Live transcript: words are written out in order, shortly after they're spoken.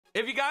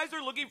If you guys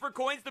are looking for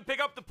coins to pick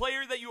up the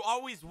player that you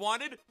always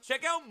wanted,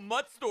 check out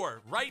Mutt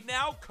Store. Right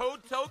now, code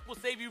Toke will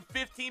save you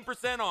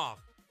 15% off.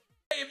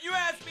 Hey, if you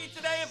asked me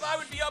today if I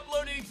would be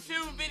uploading 2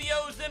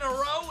 videos in a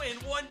row in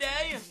one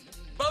day,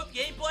 both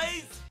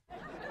gameplays,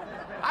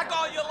 I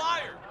call you a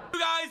liar. You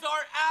guys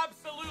are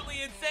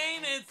absolutely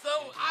insane, and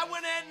so I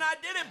went ahead and I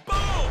did it.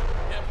 Boom!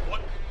 Yeah,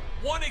 what?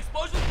 One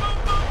explosion, boom,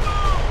 boom,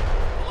 boom!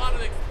 A lot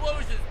of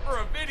explosions for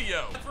a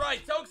video. That's right,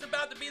 Toke's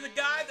about to be the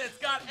guy that's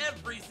got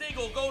every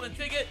single golden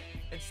ticket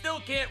and still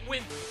can't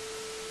win.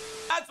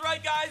 That's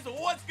right, guys.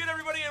 What's good,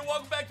 everybody, and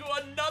welcome back to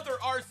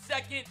our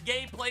second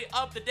gameplay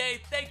of the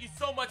day. Thank you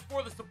so much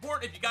for the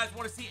support. If you guys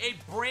want to see a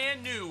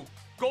brand new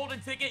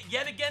golden ticket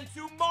yet again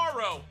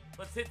tomorrow,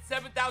 let's hit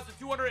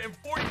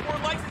 7,244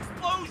 likes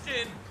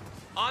explosion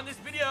on this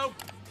video,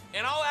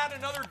 and I'll add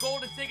another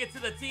golden ticket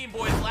to the team,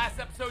 boys. Last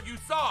episode you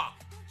saw,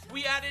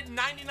 we added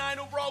 99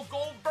 overall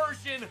gold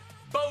version,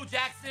 Bo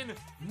Jackson,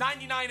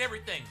 99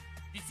 everything.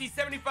 If you see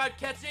 75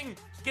 catching,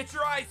 get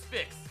your eyes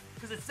fixed,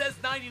 because it says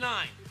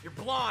 99. You're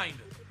blind.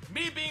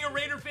 Me being a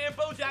Raider fan,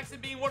 Bo Jackson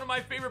being one of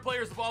my favorite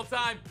players of all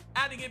time,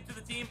 adding him to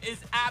the team is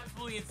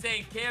absolutely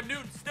insane. Cam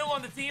Newton still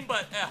on the team,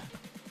 but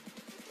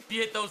if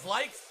you hit those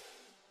likes,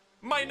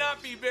 might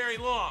not be very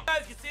long. You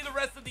guys can see the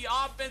rest of the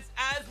offense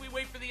as we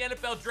wait for the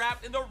NFL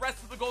draft and the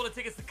rest of the golden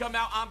tickets to come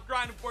out. I'm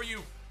grinding for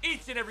you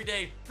each and every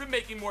day, for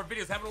making more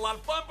videos, having a lot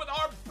of fun with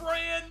our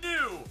brand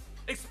new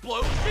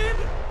explosion.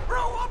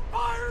 Bro, I'm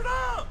fired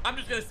up. I'm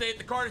just gonna say it,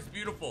 the card is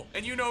beautiful.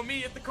 And you know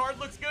me, if the card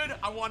looks good,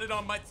 I want it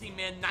on my team,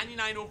 man.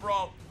 99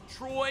 overall,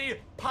 Troy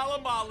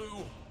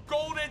Polamalu,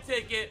 golden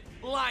ticket,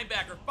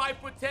 linebacker,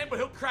 5'10", but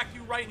he'll crack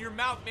you right in your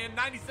mouth, man.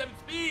 97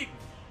 speed,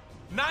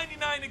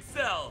 99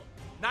 excel,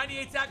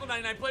 98 tackle,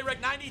 99 play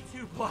rec,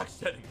 92 block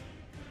shedding,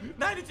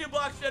 92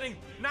 block shedding,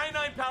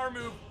 99 power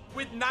move,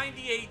 with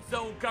 98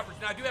 zone coverage.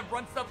 Now, I do have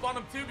run stuff on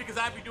him too, because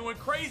I be doing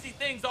crazy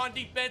things on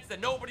defense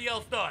that nobody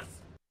else does.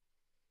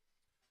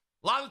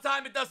 A lot of the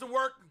time it doesn't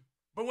work,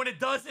 but when it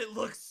does, it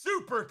looks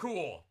super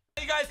cool.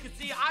 You guys can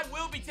see I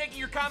will be taking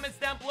your comments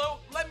down below.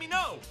 Let me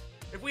know.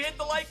 If we hit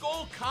the like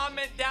goal,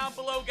 comment down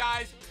below,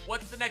 guys.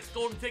 What's the next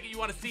golden ticket you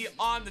want to see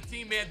on the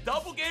team, man?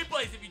 Double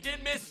gameplays. If you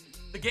did miss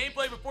the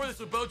gameplay before this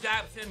with Bo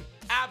Jackson,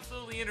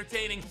 absolutely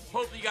entertaining.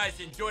 Hopefully you guys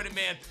enjoyed it,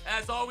 man.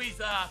 As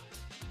always,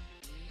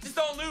 just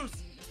don't lose.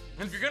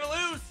 And if you're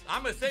gonna lose,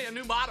 I'm gonna say a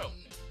new motto.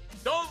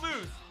 Don't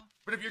lose.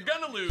 But if you're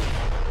gonna lose,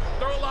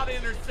 throw a lot of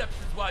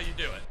interceptions while you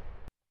do it.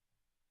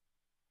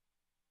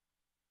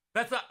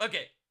 That's not,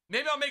 okay.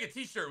 Maybe I'll make a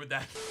t-shirt with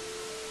that.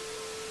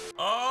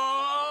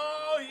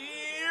 Oh,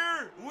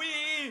 here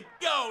we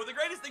go. The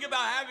greatest thing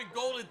about having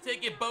golden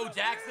ticket Bo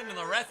Jackson and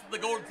the rest of the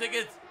golden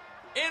tickets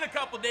in a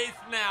couple days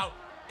from now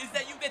is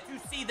that you get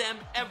to see them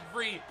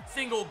every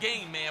single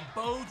game, man.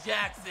 Bo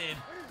Jackson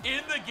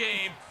in the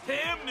game,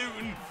 Cam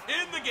Newton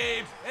in the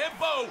game, and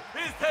Bo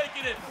is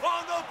taking it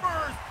on the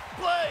first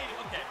play.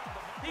 Okay,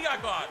 he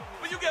got caught,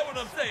 but you get what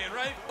I'm saying,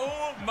 right?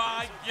 Oh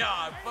my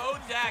God, Bo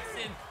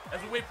Jackson,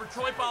 as we wait for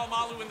Troy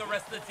Polamalu and the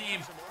rest of the team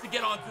to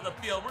get onto the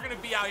field. We're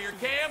gonna be out here.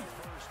 Cam,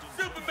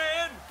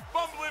 Superman,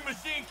 fumbling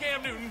machine,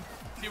 Cam Newton.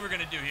 See what we're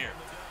gonna do here.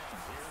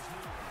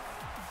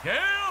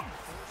 Cam!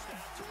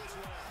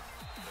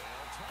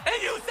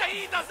 And you say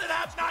he doesn't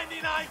have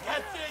 99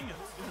 catching?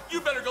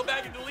 You better go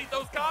back and delete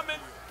those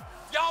comments.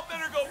 Y'all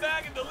better go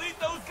back and delete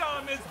those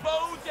comments.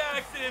 Bo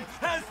Jackson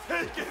has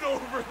taken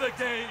over the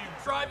game.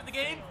 Driving the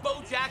game,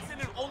 Bo Jackson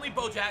and only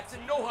Bo Jackson.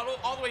 No huddle,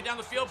 all the way down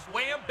the field.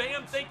 Wham,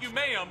 bam, thank you,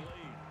 ma'am.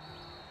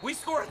 We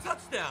score a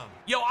touchdown.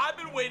 Yo, I've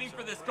been waiting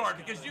for this card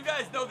because you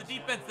guys know the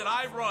defense that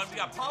I run. We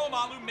got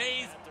Polamalu,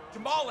 Mays,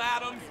 Jamal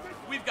Adams.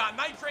 We've got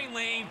Night Train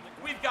Lane.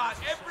 We've got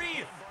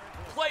every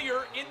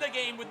player in the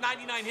game with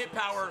 99 hit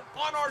power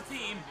on our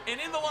team and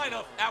in the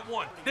lineup at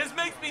 1. This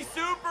makes me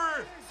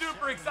super,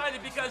 super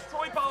excited because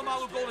Troy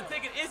Polamalu golden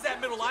ticket is that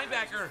middle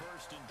linebacker,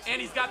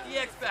 and he's got the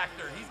X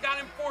factor. He's got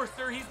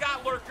enforcer. He's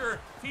got lurker.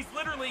 He's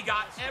literally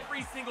got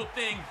every single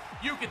thing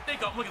you can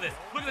think of. Look at this.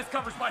 Look at this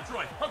coverage by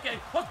Troy. Okay.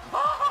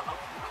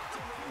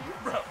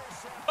 Bro.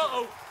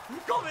 Uh-oh.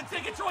 Golden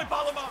ticket Troy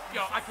Polamalu.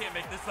 Yo, I can't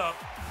make this up.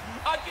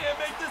 I can't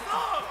make this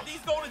up.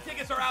 These golden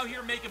tickets are out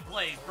here making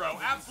plays, bro.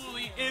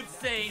 Absolutely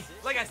insane.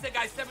 Like I said,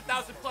 guys,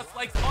 7,000 plus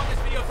likes on this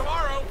video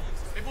tomorrow.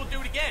 Maybe we'll do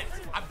it again.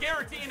 I'm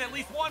guaranteeing at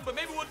least one, but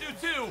maybe we'll do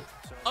 2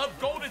 of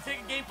golden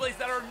ticket gameplays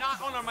that are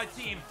not on my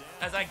team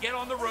as I get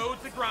on the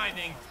road to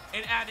grinding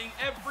and adding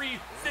every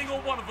single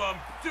one of them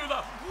to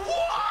the...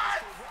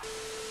 What?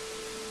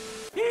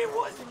 He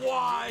was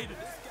wide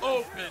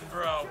open,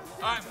 bro.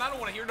 All right, I don't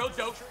want to hear no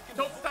jokes.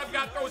 Toke's the type of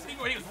guy to throw a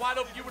single. He was wide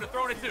open. You would have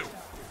thrown it too.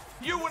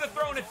 You would have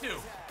thrown it too.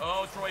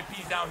 Oh, Troy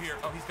P's out here.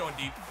 Oh, he's going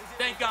deep.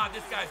 Thank God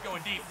this guy's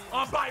going deep.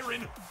 On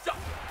Byron.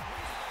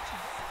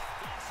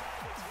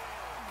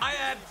 I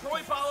had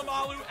Troy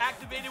Polamalu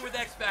activated with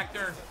X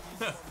Factor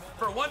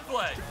for one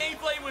play.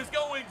 Gameplay was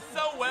going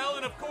so well,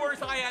 and of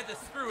course I had to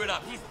screw it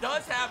up. He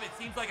does have, it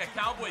seems like, a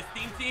Cowboys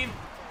theme team.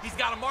 He's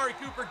got Amari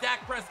Cooper,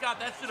 Dak Prescott.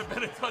 That should have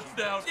been a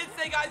touchdown. I did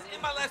say, guys, in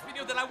my last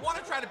video that I want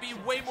to try to be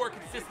way more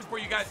consistent for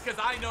you guys because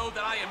I know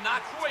that I am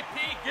not. Troy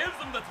P gives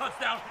him the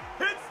touchdown.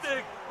 Hits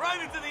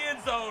right into the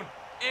end zone.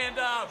 And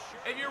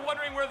if you're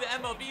wondering where the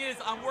MLB is,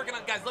 I'm working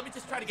on, guys, let me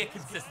just try to get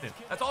consistent.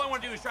 That's all I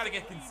want to do is try to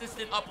get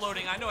consistent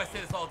uploading. I know I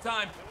say this all the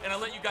time, and I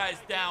let you guys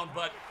down,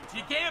 but if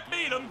you can't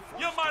beat them,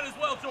 you might as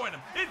well join them.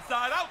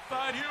 Inside,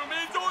 outside,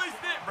 human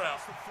joystick, bro.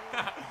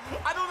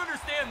 I don't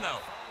understand, though,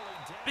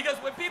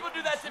 because when people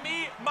do that to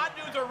me, my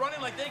dudes are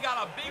running like they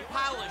got a big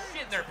pile of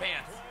shit in their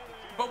pants.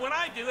 But when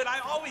I do it, I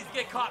always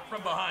get caught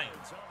from behind,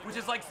 which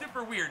is like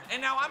super weird.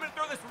 And now I'm going to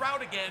throw this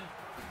route again,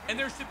 and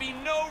there should be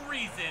no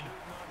reason,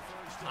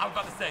 I was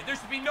about to say, there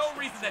should be no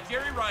reason that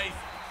Jerry Rice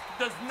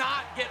does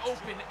not get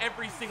open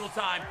every single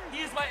time. He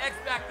is my X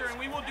Factor, and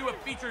we will do a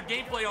featured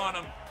gameplay on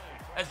him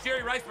as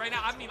Jerry Rice right now.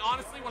 I mean,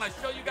 honestly, when I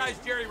show you guys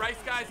Jerry Rice,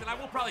 guys, and I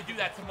will probably do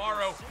that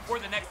tomorrow or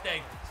the next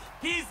day,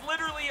 he's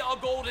literally a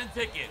golden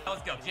ticket.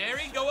 Let's go.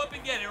 Jerry, go up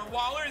and get it. Or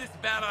Waller, this is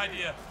a bad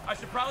idea. I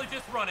should probably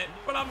just run it,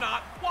 but I'm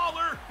not.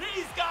 Waller,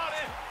 he's got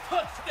it.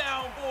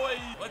 Touchdown, boys.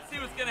 Let's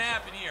see what's going to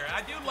happen here. I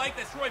do like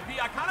that Troy P.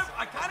 I kind of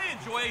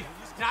enjoy,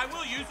 now I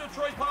will use the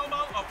Troy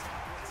Polamalu. Oh,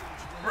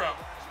 bro.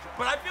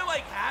 But I feel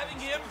like having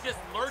him just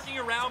lurking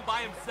around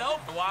by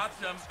himself. Watch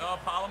him.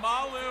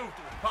 Polamalu.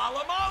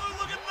 Polamalu,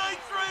 look at Night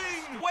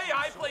Train. The way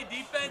I play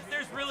defense,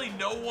 there's really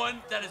no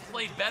one that has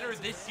played better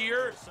this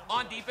year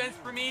on defense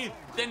for me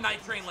than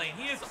Night Train Lane.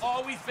 He has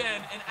always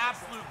been an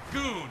absolute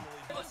goon.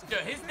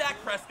 His Dak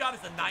Prescott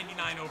is a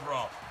 99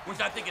 overall, which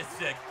I think is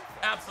sick.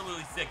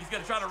 Absolutely sick. He's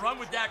going to try to run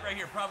with Dak right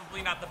here.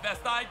 Probably not the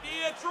best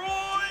idea, Troy.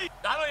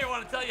 I don't even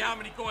want to tell you how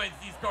many coins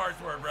these cards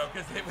were, bro,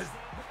 because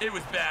it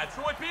was bad.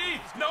 Troy P.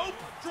 Nope.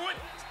 Troy.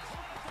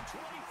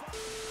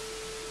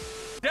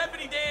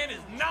 Deputy Dan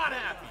is not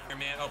happy. Here,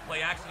 man. Oh,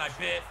 play action. I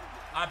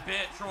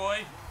bit.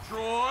 Troy.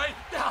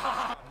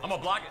 I'm going to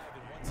block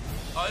it.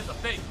 Oh, it's a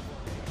fake.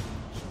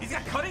 He's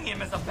got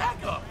Cunningham as a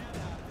backup.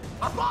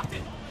 I blocked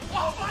it.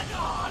 Oh, my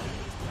God.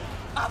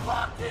 I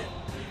blocked it.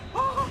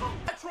 Oh,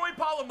 Troy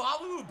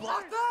Polamalu who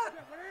blocked that?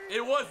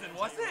 It wasn't,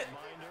 was it?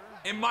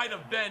 It might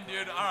have been,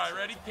 dude. All right,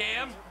 ready,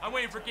 Cam? I'm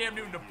waiting for Cam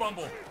Newton to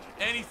fumble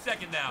any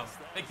second now.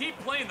 They keep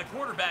playing the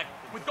quarterback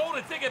with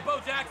Golden Ticket Bo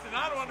Jackson.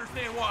 I don't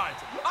understand why.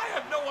 I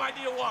have no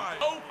idea why.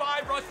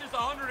 05 rushes,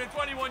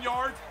 121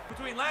 yards.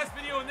 Between last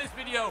video and this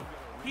video,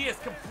 he has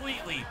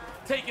completely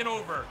taken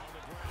over.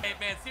 Hey,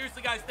 man,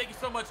 seriously, guys, thank you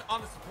so much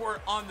on the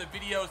support on the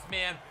videos,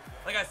 man.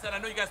 Like I said, I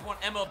know you guys want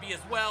MLB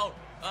as well.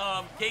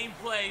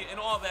 Gameplay and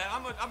all that.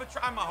 I'm gonna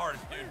try my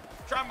hardest, dude.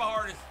 Try my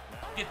hardest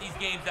to get these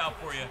games out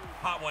for you.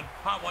 Hot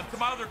one to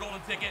my other golden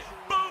ticket.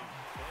 Boom!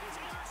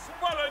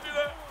 Why did I do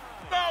that?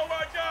 Oh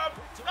my God!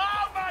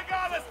 Oh my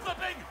God! That's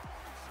clipping!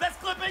 That's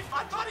clipping!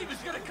 I thought he was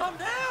gonna come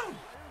down.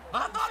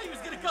 And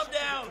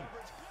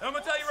I'm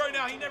gonna tell you right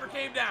now, he never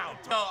came down.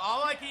 So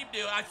all I keep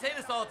doing, I say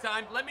this all the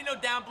time. Let me know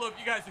down below if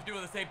you guys are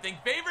doing the same thing.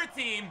 Favorite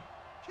team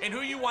and who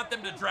you want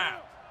them to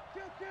draft.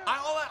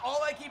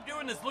 All I keep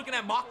doing is looking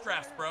at mock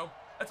drafts, bro.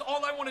 That's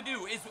all I want to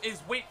do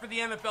is wait for the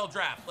NFL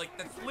draft. Like,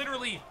 that's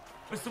literally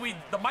between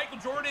the Michael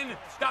Jordan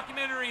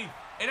documentary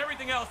and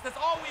everything else. That's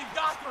all we've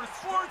got for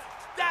sports.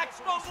 Dak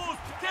fumbles,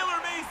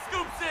 Taylor May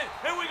scoops it,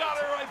 and we got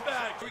it right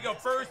back. Here we go,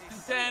 1st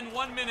and 10,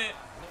 1 minute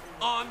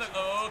on the,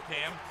 oh,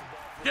 Cam.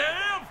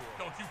 Cam!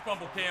 Don't you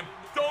fumble, Cam.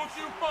 Don't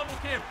you fumble,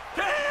 Cam.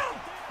 Cam!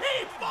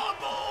 He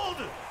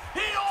fumbled!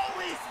 He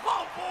always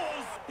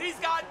fumbles! He's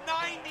got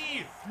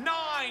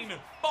 99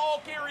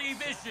 ball carry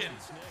vision.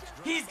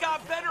 He's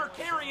got better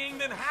carrying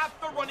than half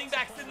the running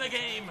backs in the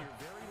game.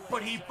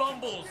 But he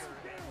fumbles.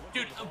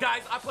 Dude,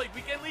 guys, I played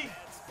Weekend League,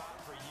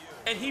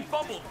 and he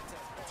fumbled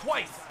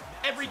twice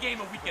every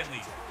game of Weekend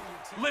League.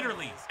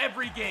 Literally,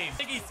 every game. I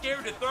think he's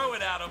scared to throw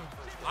it at him.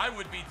 I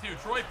would be too.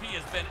 Troy P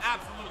has been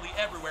absolutely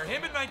everywhere.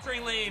 Him and Night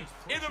Train Lane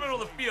in the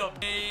middle of the field.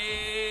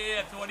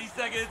 Yeah, 20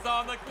 seconds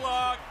on the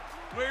clock.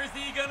 Where's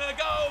he gonna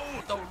go?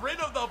 So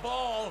rid of the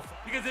ball,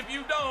 because if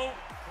you don't,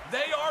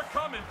 they are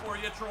coming for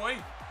you, Troy.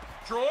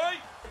 I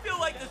feel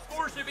like the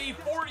score should be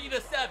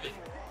 40-7,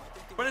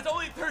 but it's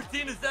only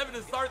 13-7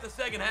 to start the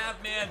second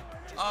half, man.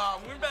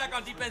 We're back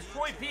on defense.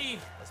 Troy P,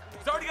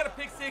 he's already got a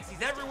pick six.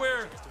 He's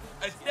everywhere.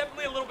 It's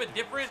definitely a little bit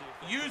different.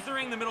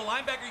 Usering the middle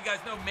linebacker, you guys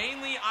know,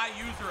 mainly I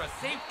use her a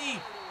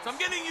safety, so I'm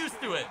getting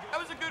used to it. That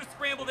was a good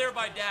scramble there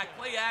by Dak.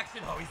 Play action.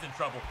 Oh, he's in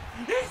trouble.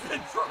 He's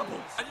in trouble.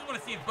 I just want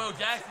to see if Bo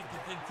Jackson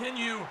can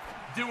continue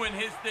doing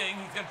his thing.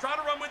 He's going to try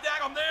to run with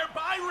Dak. I'm there.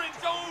 Byron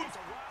Jones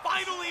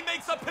finally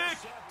makes a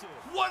pick.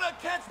 What a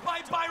catch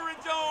by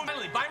Byron Jones.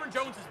 Finally, Byron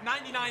Jones is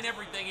 99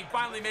 everything. He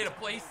finally made a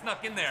play. He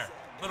snuck in there.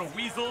 Little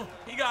weasel.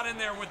 He got in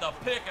there with a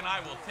pick, and I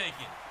will take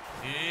it.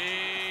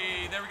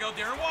 Hey, there we go.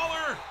 Darren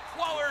Waller.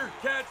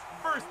 Catch.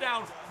 First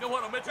down. You know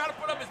what? I'm going to try to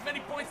put up as many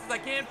points as I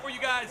can for you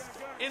guys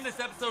in this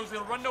episode. We're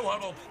going to run no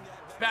huddle.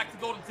 Back to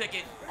Golden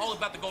Ticket. All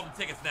about the Golden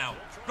Tickets now.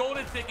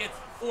 Golden Tickets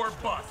or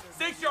bust.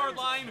 6-yard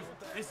line.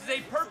 This is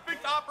a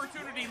perfect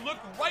opportunity. Look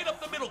right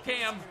up the middle,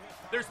 Cam.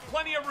 There's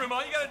plenty of room.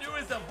 All you got to do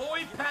is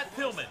avoid Pat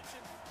Tillman.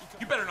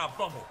 You better not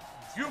fumble.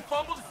 You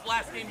fumbled. This is the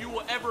last game you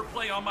will ever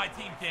play on my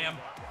team, Cam.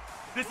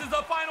 This is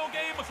the final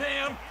game,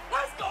 Cam.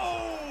 Let's go!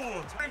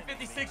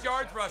 156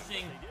 yards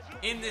rushing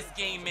in this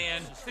game,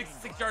 man.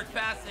 66 yards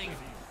passing.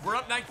 We're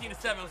up 19-7.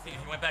 Let's see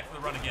if he went back to the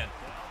run again.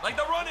 Like,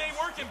 the run ain't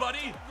working,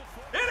 buddy.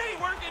 It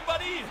ain't working,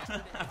 buddy.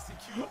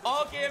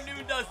 All Cam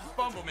Newton does is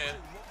fumble, man.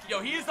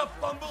 Yo, he is a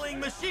fumbling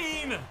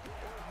machine.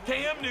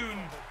 Cam Newton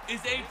is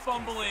a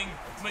fumbling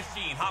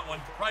machine. Hot one.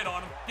 Right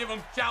on him. Give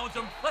him. Challenge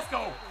him. Let's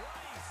go.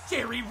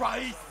 Jerry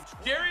Rice.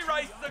 Jerry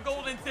Rice is a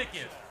golden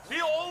ticket.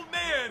 The old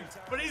man,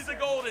 but he's a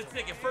golden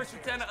ticket. First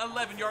and 10,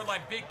 11-yard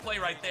line. Big play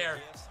right there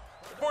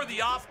for the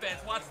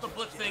offense. Watch the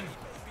blitzing.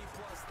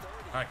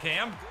 All right,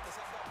 Cam.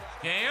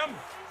 Cam.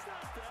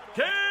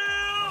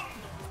 Cam!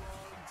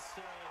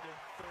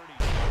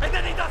 And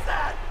then he does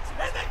that!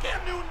 And then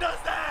Cam Newton does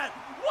that!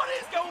 What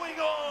is going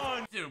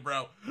on? Dude,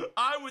 bro,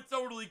 I would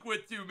totally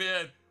quit too,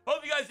 man.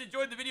 Hope you guys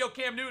enjoyed the video.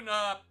 Cam Newton,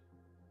 that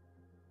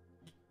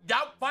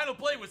final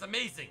play was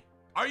amazing.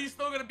 Are you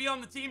still going to be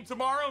on the team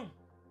tomorrow?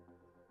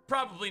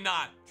 Probably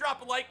not.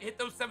 Drop a like, hit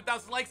those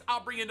 7,000 likes.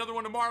 I'll bring you another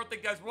one tomorrow.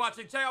 Thank you guys for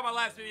watching. Check out my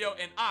last video,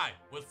 and I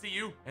will see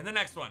you in the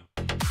next one.